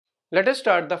Let us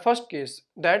start the first case,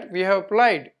 that we have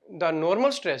applied the normal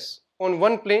stress on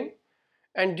one plane,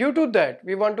 and due to that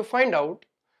we want to find out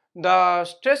the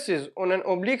stresses on an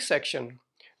oblique section,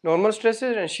 normal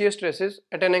stresses and shear stresses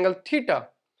at an angle theta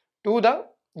to the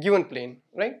given plane,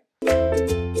 right?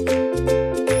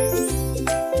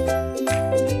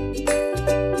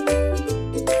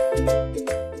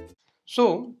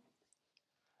 So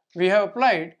we have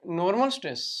applied normal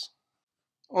stress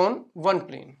on one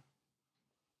plane,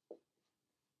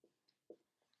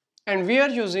 and we are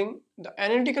using the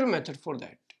analytical method for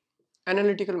that. So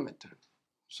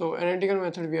analytical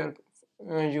method we are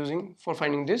using for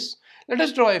finding this. Let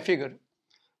us draw a figure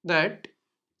that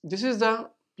this is the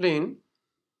plane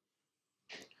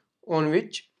on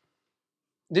which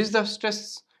this is the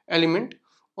stress element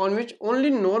on which only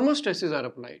normal stresses are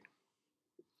applied.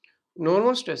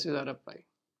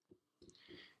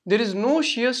 There is no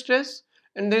shear stress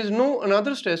and there is no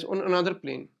another stress on another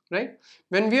plane, right?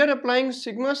 When we are applying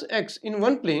sigma x in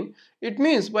one plane, it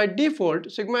means by default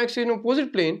sigma x is in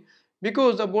opposite plane,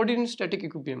 because the body is in static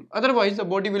equilibrium. Otherwise the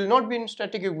body will not be in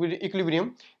static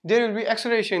equilibrium, there will be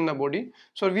acceleration in the body.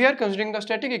 So we are considering the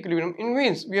static equilibrium. It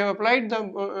means we have applied the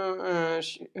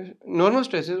normal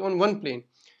stresses on one plane,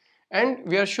 and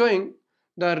we are showing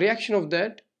the reaction of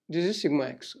that. This is sigma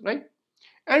x, right?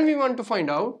 And we want to find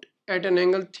out at an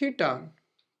angle theta,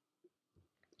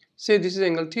 say this is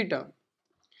angle theta,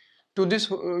 to this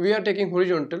we are taking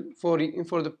horizontal for the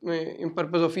in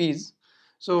purpose of ease.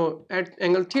 So at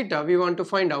angle theta we want to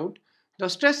find out the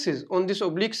stresses on this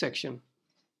oblique section.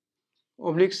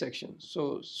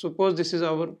 So suppose this is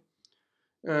our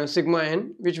sigma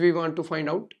n which we want to find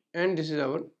out, and this is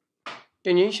our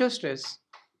tangential stress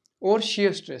or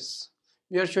shear stress.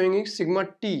 We are showing it sigma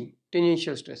t,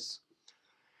 tangential stress.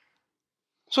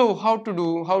 So how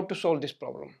to solve this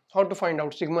problem? How to find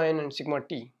out sigma n and sigma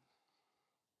t?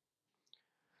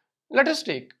 Let us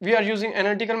take, we are using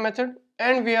analytical method,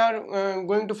 and we are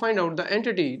going to find out the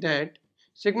entity that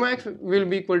sigma x will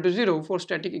be equal to 0 for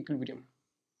static equilibrium,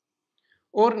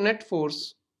 or net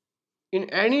force in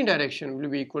any direction will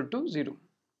be equal to 0.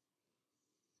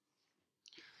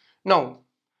 Now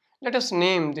let us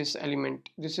name this element.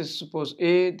 This is suppose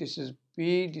A, this is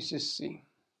B, this is C,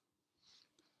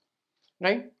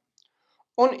 right?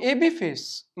 On AB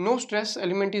face no stress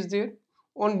element is there.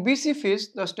 On BC face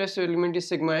the stress element is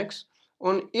sigma x.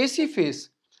 On AC face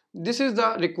this is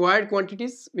the required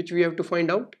quantities which we have to find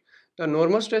out, the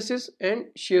normal stresses and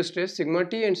shear stress sigma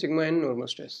t and sigma n normal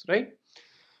stress, right?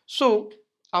 So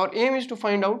our aim is to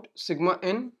find out sigma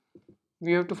n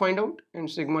we have to find out, and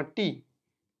sigma t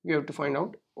we have to find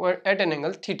out, or at an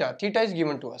angle theta. Theta is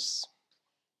given to us.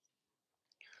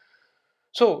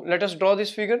 So let us draw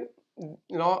this figure.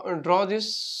 Draw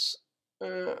this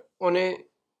on a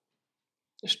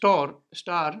star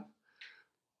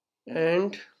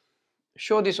and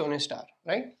show this on a star,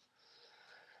 right?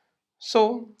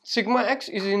 So sigma x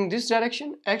is in this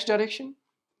direction, x direction.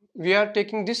 We are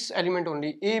taking this element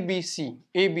only, ABC.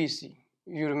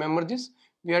 You remember this?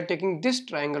 We are taking this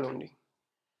triangle only.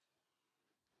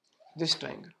 This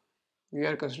triangle. We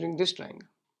are considering this triangle.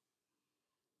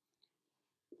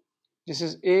 This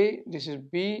is A, this is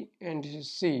B, and this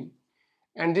is C.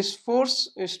 And this force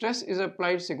stress is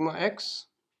applied sigma x,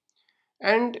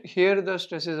 and here the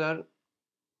stresses are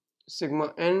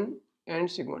sigma n and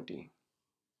sigma t,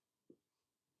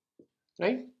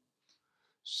 right?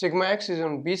 Sigma x is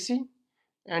on BC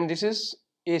and this is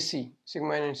AC,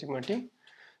 sigma n and sigma t.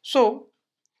 So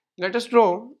let us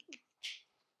draw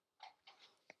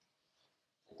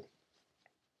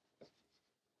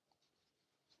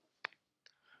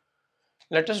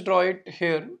it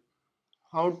here.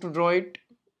 How to draw it?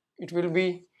 It will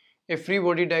be a free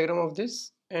body diagram of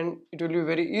this, and it will be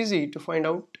very easy to find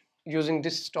out using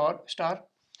this star.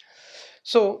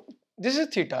 So this is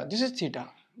theta,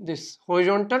 this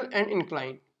horizontal and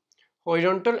inclined,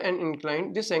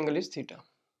 this angle is theta.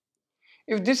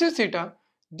 If this is theta,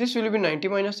 this will be 90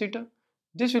 minus theta,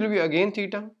 this will be again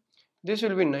theta, this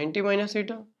will be 90 minus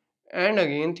theta, and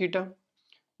again theta,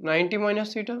 90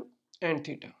 minus theta, and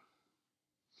theta.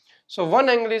 So one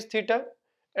angle is theta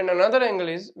and another angle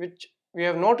is, which we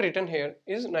have not written here,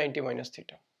 is 90 minus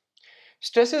theta.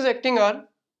 Stresses acting are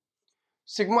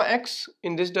sigma x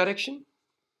in this direction,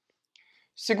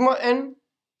 sigma n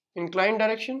inclined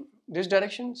direction, this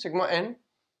direction, sigma n,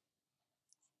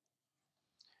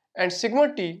 and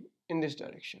sigma t in this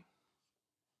direction.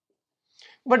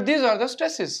 But these are the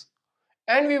stresses,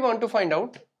 and we want to find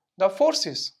out the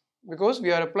forces because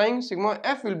we are applying sigma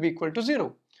f will be equal to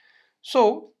 0.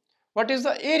 So what is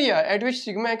the area at which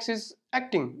sigma x is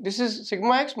acting? This is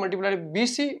sigma x multiplied by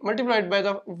BC multiplied by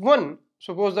the 1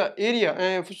 suppose the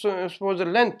area, suppose the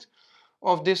length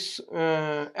of this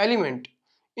element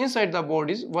inside the board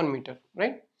is 1 meter,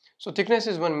 right? So thickness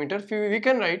is 1 meter. We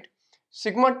can write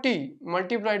sigma t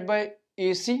multiplied by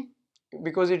AC,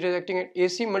 because it is acting at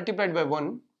AC, multiplied by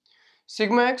 1,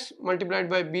 sigma x multiplied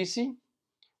by BC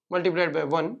multiplied by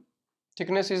 1,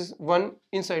 thickness is 1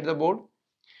 inside the board,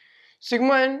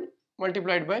 sigma n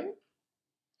multiplied by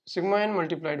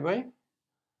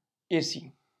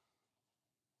AC.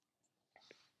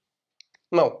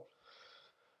 Now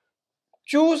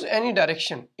choose any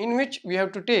direction in which we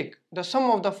have to take the sum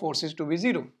of the forces to be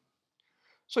 0.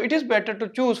 So it is better to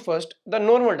choose first the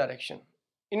normal direction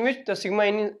in which the sigma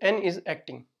n is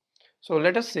acting. So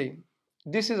let us say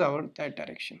this is our that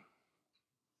direction.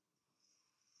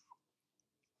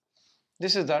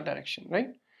 This is the direction, right?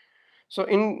 So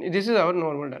this is our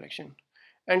normal direction,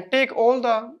 and take all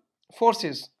the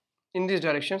forces in this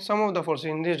direction, sum of the forces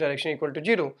in this direction equal to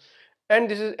 0, and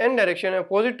this is n direction,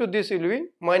 opposite to this will be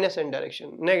minus n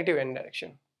direction, negative n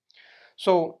direction.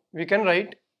 So we can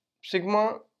write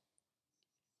sigma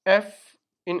f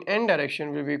in n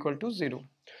direction will be equal to 0.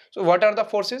 So what are the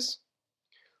forces?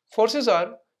 Forces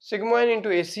are sigma n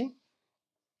into AC,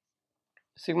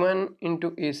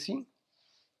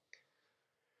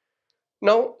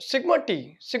 Now sigma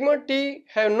t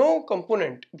have no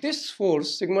component. This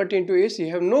force sigma t into AC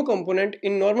have no component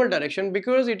in normal direction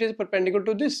because it is perpendicular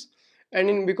to this,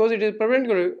 and because it is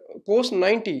perpendicular cos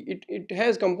 90, it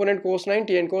has component cos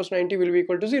 90, and cos 90 will be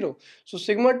equal to 0. So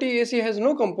sigma t AC has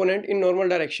no component in normal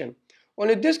direction.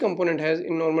 Only this component has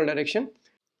in normal direction.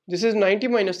 This is 90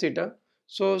 minus theta.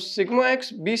 So sigma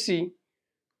x BC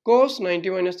cos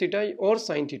 90 minus theta or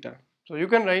sin theta. So you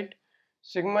can write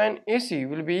sigma n AC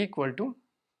will be equal to,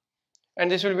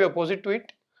 and this will be opposite to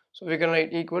it, so we can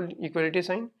write equality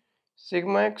sign,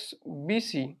 sigma x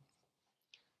BC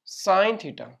sin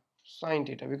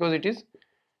theta, because it is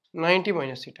 90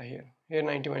 minus theta here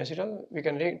 90 minus theta, we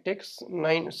can take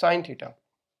 9 sin theta.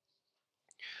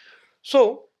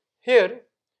 So here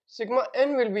sigma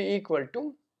n will be equal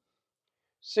to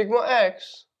sigma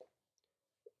x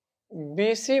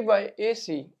BC by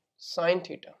AC sin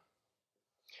theta.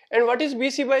 And what is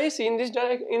BC by AC in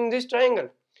this triangle?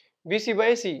 BC by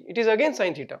AC, it is again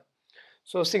sin theta.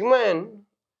 So sigma n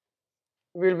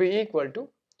will be equal to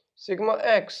sigma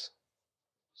x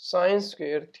sin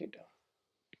square theta.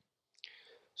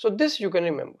 So this you can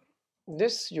remember.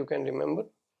 This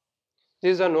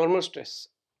is a normal stress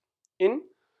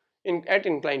at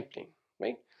inclined plane,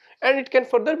 right? And it can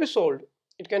further be solved.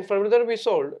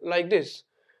 Like this,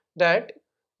 that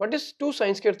what is 2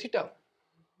 sin square theta?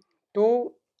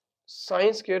 2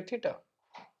 sin square theta,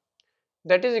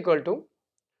 that is equal to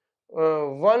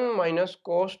 1 minus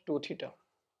cos 2 theta.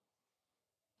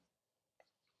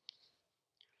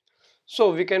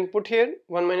 So we can put here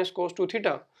 1 minus cos 2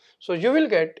 theta. So you will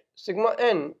get sigma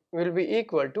n will be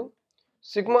equal to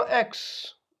sigma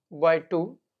x by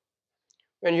 2,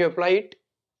 when you apply it,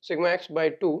 sigma x by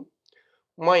 2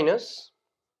 minus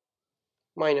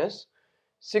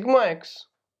sigma x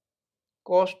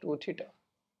cos 2 theta.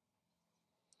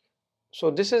 So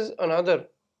this is another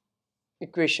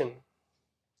equation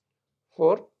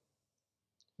for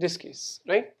this case,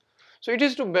 right? So it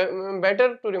is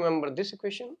better to remember this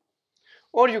equation,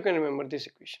 or you can remember this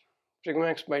equation, sigma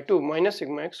x by 2 minus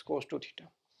sigma x cos 2 theta,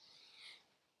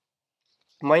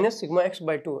 minus sigma x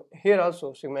by 2, here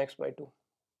also sigma x by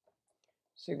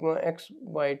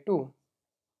 2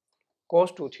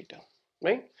 cos 2 theta,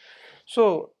 right?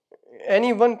 So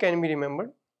any one can be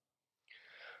remembered.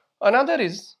 Another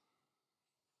is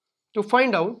to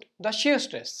find out the shear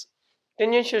stress,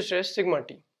 tangential stress sigma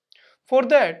t. For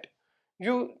that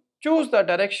you choose the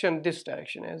direction, this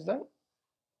direction as the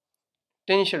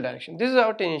tangential direction. This is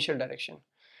our tangential direction,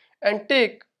 and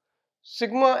take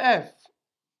sigma f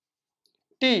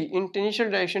t in tangential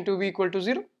direction to be equal to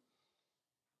 0.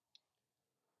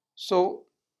 So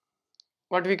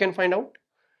what we can find out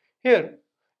here,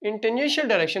 in tangential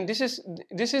direction, this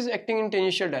is acting in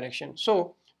tangential direction,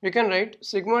 so we can write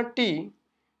sigma t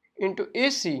into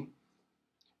AC,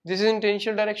 this is in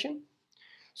tangential direction.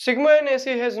 Sigma and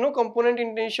AC has no component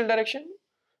in tangential direction,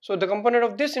 so the component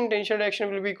of this in tangential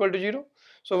direction will be equal to 0.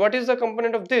 So what is the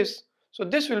component of this? So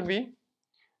this will be,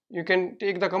 you can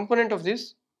take the component of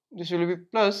this will be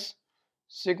plus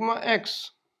sigma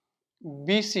x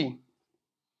BC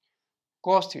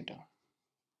cos theta,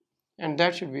 and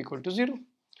that should be equal to 0.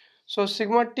 So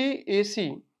sigma t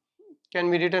AC can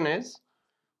be written as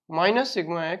minus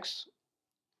sigma x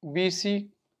BC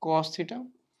cos theta,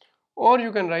 or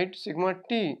you can write sigma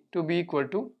t to be equal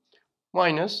to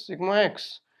minus sigma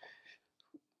x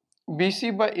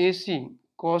BC by AC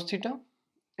cos theta,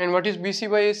 And what is BC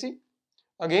by AC?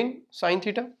 Again sine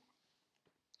theta.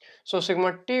 So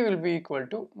sigma T will be equal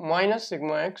to minus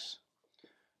sigma x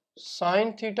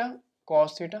sine theta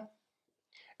cos theta.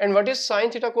 And what is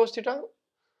sine theta cos theta?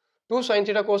 2 sine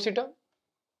theta cos theta,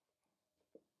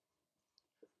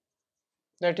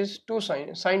 that is 2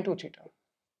 sine 2 theta.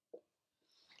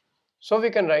 So we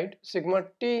can write sigma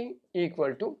T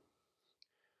equal to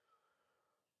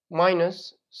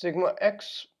minus sigma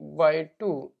x by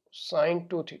 2 sine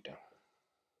 2 theta.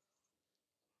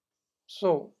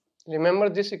 So remember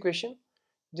this equation.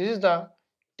 This is the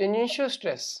tangential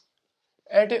stress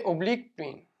at a oblique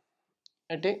plane.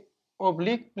 At a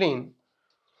oblique plane,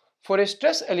 for a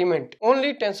stress element,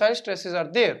 only tensile stresses are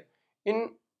there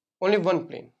in only one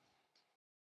plane.